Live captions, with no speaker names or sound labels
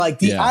Like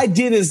the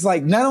idea is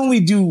like, not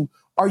only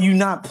are you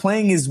not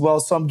playing as well,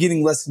 so I'm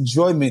getting less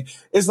enjoyment.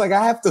 It's like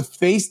I have to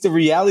face the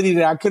reality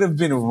that I could have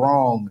been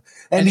wrong,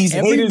 and these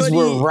haters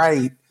were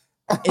right.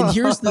 And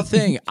here's the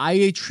thing: I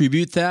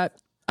attribute that.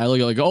 I look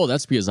like, oh,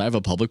 that's because I have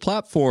a public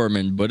platform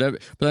and whatever.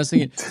 But I was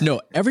thinking, no,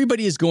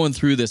 everybody is going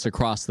through this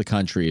across the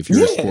country. If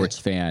you're a sports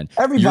fan,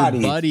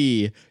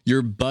 everybody,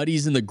 your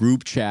buddies in the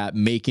group chat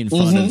making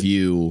fun of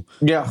you,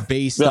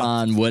 based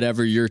on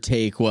whatever your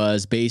take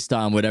was, based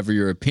on whatever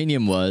your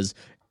opinion was,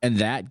 and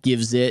that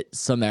gives it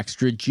some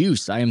extra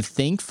juice. I am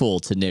thankful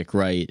to Nick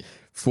Wright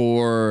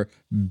for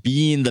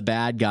being the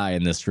bad guy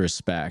in this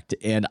respect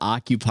and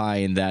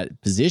occupying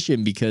that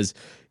position, because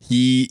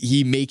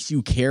he makes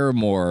you care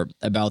more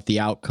about the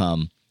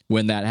outcome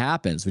when that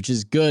happens, which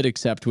is good,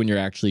 except when you're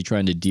actually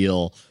trying to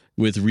deal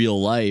with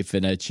real life.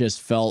 And it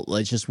just felt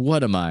like,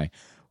 what am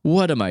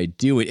I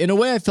doing? In a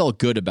way, I felt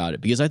good about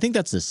it, because I think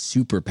that's a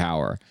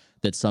superpower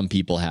that some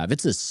people have.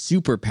 It's a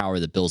superpower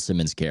that Bill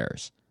Simmons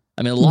cares.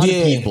 I mean, a lot of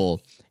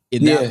people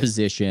in that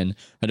position,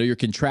 I know you're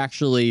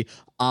contractually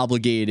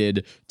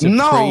obligated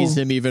to praise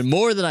him even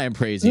more than I am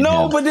praising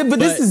him. But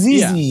this is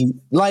easy.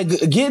 Like,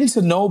 getting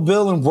to know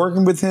Bill and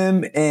working with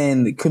him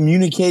and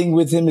communicating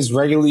with him as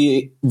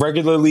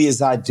regularly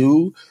as I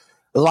do,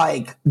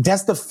 like,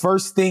 that's the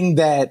first thing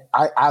that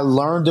I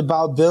learned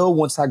about Bill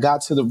once I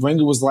got to the ring.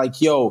 It was like,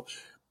 yo,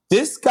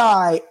 this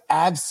guy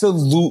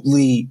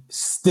absolutely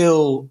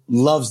still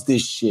loves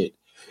this shit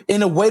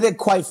in a way that,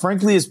 quite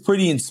frankly, is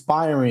pretty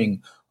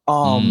inspiring.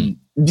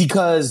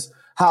 Because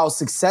how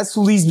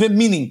successful he's been,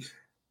 meaning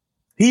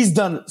he's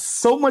done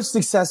so much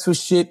successful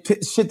shit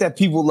that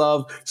people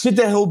love, shit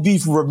that he'll be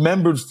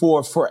remembered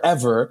for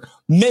forever,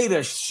 made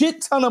a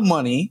shit ton of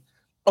money,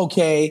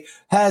 okay,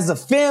 has a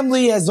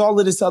family, has all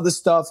of this other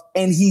stuff,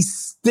 and he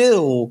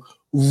still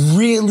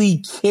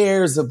really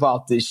cares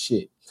about this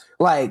shit.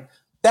 Like,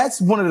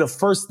 that's one of the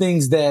first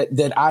things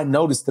that I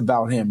noticed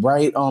about him,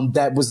 right?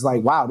 That was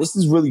like, wow, this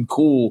is really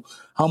cool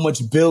how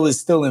much Bill is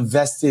still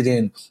invested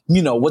in,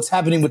 what's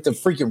happening with the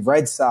freaking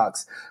Red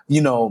Sox,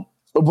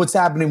 what's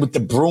happening with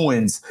the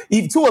Bruins,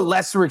 even to a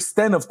lesser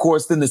extent, of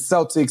course, than the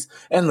Celtics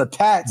and the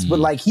Pats, but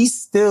like, he's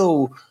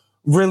still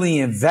really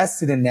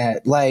invested in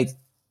that. Like,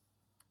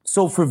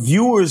 so for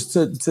viewers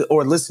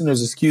or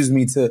listeners,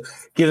 to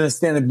get an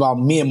understanding about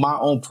me and my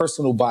own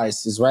personal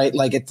biases, right?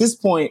 Like, at this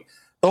point,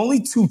 the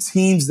only two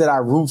teams that I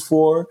root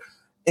for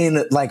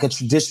in like a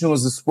traditional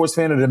as a sports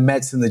fan are the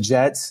Mets and the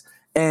Jets.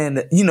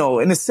 And,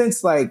 in a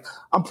sense, like,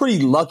 I'm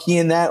pretty lucky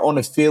in that on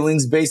a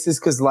feelings basis,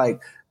 because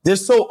like, they're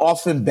so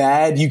often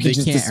bad. You can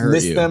just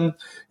dismiss them.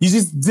 You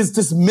just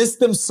dismiss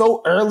them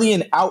so early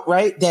and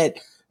outright that,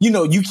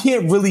 you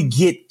can't really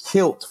get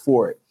killed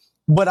for it.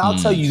 But I'll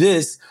tell you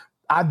this,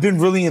 I've been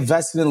really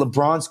invested in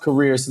LeBron's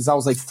career since I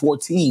was like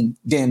 14,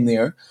 damn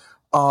near.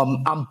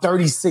 I'm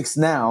 36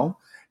 now.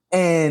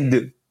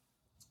 And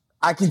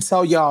I can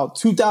tell y'all,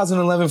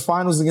 2011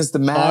 finals against the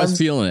Mavs. I was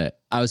feeling it.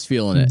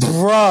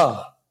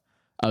 Bruh.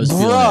 I was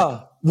feeling it.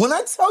 When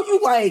I tell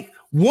you, like,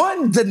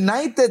 the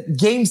night that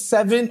game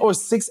 7 or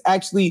 6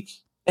 actually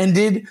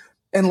ended,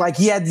 and like,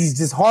 he had these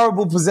just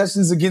horrible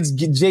possessions against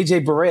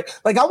JJ Barea.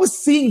 Like, I was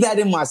seeing that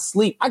in my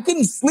sleep. I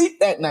couldn't sleep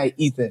that night,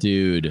 Ethan.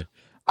 Dude.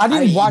 I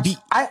basically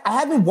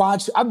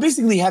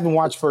haven't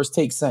watched First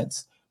Take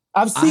since.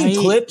 I've seen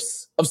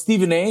clips of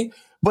Stephen A.,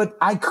 but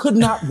I could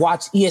not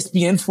watch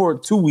ESPN for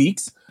 2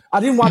 weeks. I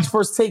didn't watch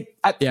First Take.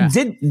 I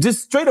did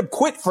just straight up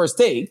quit First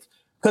Take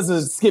because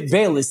of Skip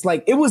Bayless.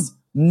 Like, it was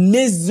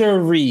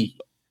misery.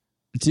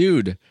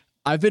 Dude,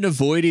 I've been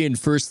avoiding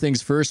First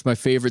Things First, my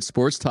favorite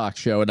sports talk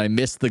show, and I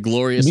missed the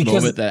glorious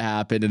moment that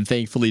happened, and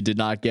thankfully did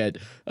not get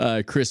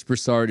Chris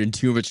Broussard in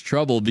too much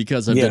trouble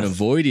because I've been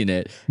avoiding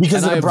it.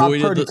 Because of the Brock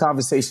Purdy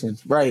conversation,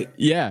 right?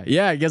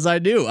 Yeah, because I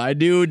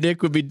knew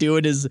Nick would be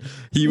doing his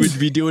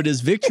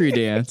victory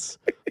dance.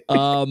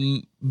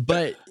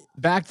 But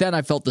back then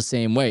I felt the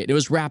same way. It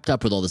was wrapped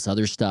up with all this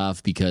other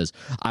stuff because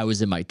I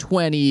was in my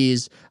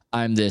 20s.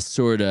 I'm this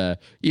sort of,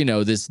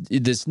 this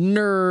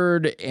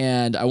nerd,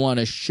 and I want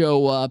to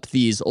show up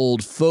these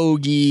old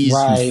fogies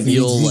who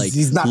feel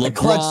he's not LeBron the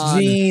clutch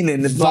gene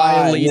and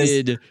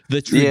violated the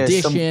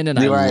tradition, and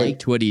I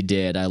liked what he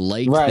did. I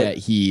liked that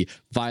he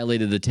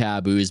violated the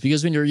taboos,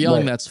 because when you're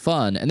young, that's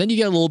fun. And then you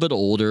get a little bit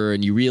older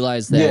and you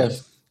realize that,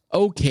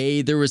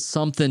 okay, there was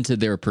something to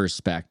their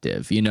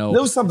perspective, There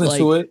was something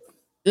to it.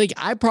 Like,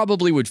 I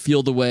probably would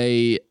feel the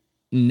way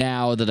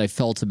now that I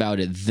felt about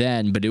it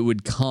then, but it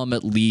would come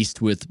at least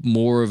with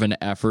more of an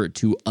effort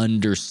to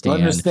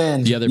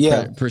understand the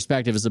other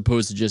perspective, as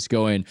opposed to just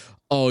going,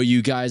 oh,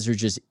 you guys are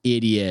just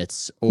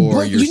idiots,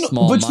 or you're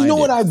small-minded. But you know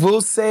what I will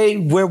say,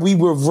 where we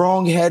were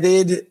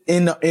wrong-headed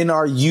in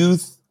our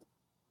youth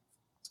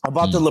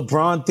about the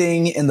LeBron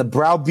thing and the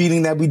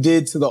browbeating that we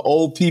did to the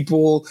old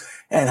people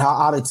and how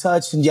out of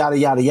touch and yada,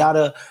 yada,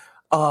 yada.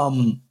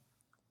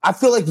 I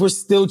feel like we're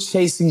still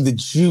chasing the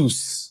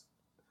juice.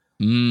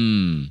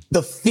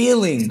 The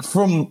feeling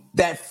from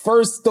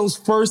those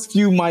first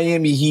few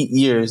Miami Heat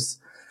years.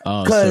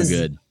 Oh, so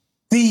good.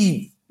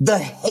 The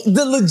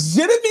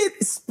legitimate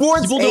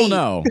sports people don't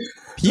know.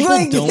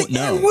 People don't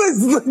know. It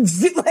was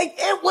legit, like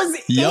it was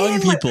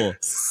young people.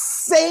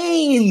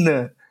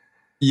 Insane.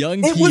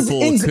 Young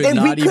people could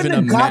not even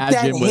imagine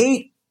that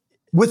hate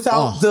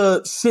without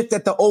the shit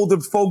that the older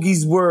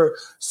fogies were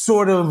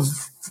sort of,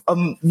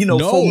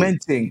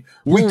 fomenting.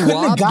 We couldn't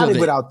have got it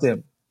without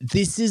them.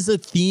 This is a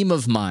theme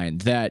of mine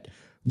that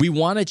we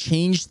want to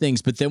change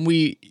things, but then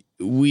we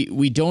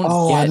don't.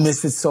 I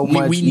miss it so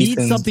much. We need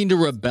something to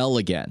rebel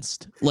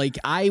against. Like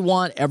I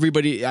want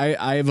everybody.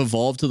 I have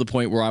evolved to the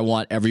point where I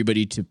want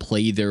everybody to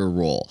play their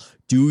role.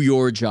 Do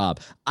your job.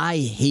 I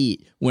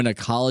hate when a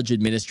college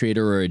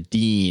administrator or a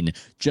dean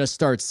just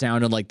starts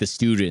sounding like the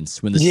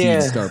students when the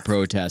students start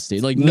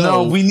protesting. Like,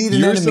 no, we need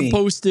an enemy.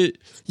 Supposed to.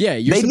 Yeah,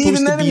 you're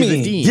supposed to be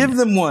the dean. Give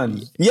them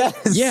one.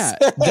 Yes. Yeah.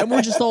 Then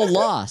we're just all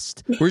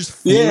lost. We're just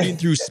floating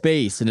through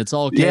space, and it's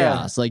all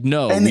chaos. Like,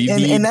 no, and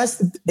that's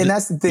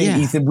the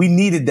thing, Ethan. We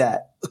needed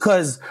that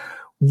because,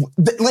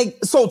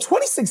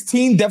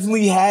 2016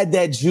 definitely had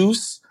that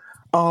juice.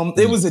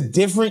 It was a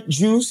different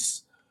juice.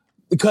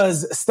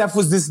 Because Steph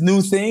was this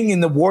new thing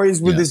and the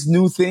Warriors were this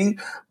new thing.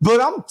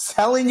 But I'm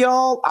telling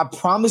y'all, I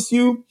promise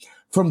you,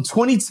 from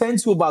 2010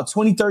 to about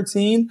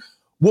 2013,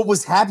 what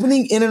was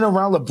happening in and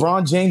around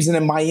LeBron James and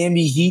the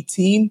Miami Heat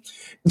team,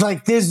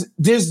 like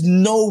there's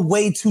no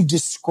way to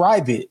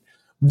describe it.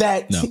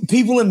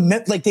 People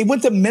they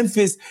went to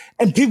Memphis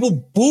and people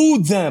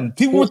booed them.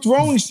 People were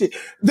throwing shit.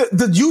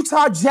 The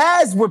Utah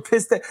Jazz were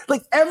pissed at.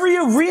 Like every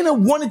arena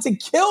wanted to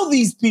kill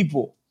these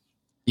people.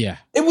 Yeah.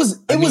 It was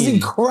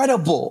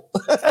incredible.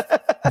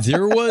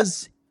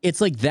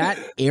 It's like that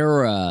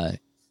era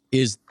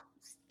is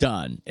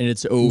done and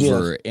it's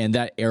over. Yeah. And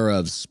that era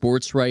of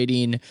sports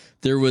writing,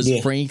 there was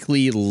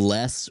frankly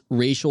less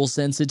racial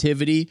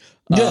sensitivity.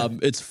 Yeah.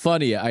 It's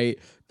funny.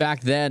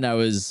 Back then I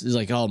was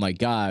like, oh my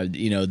God,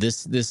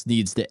 this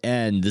needs to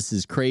end. This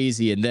is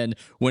crazy. And then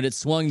when it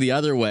swung the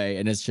other way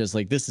and it's just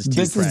like, this is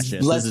too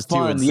precious. This is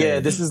too insane. Yeah,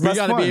 this is less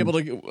fun.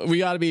 We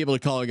got to be able to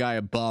call a guy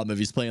a bum if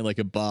he's playing like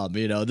a bum.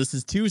 This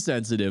is too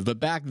sensitive.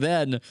 But back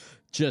then,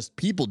 just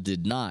people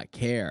did not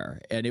care.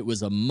 And it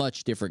was a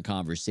much different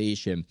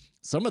conversation.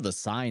 Some of the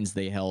signs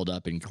they held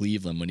up in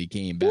Cleveland when he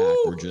came back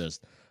were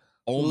just,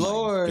 oh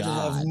Lord, my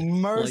God. Have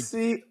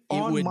mercy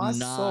on my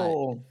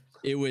soul.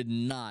 It would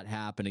not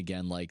happen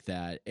again like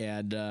that.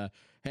 And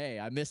hey,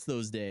 I miss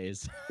those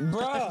days.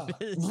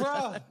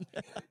 Bruh.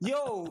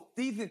 Yo,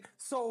 Ethan.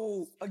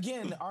 So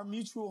again, our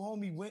mutual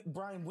homie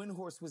Brian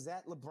Windhorst was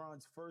at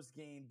LeBron's first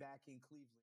game back in Cleveland.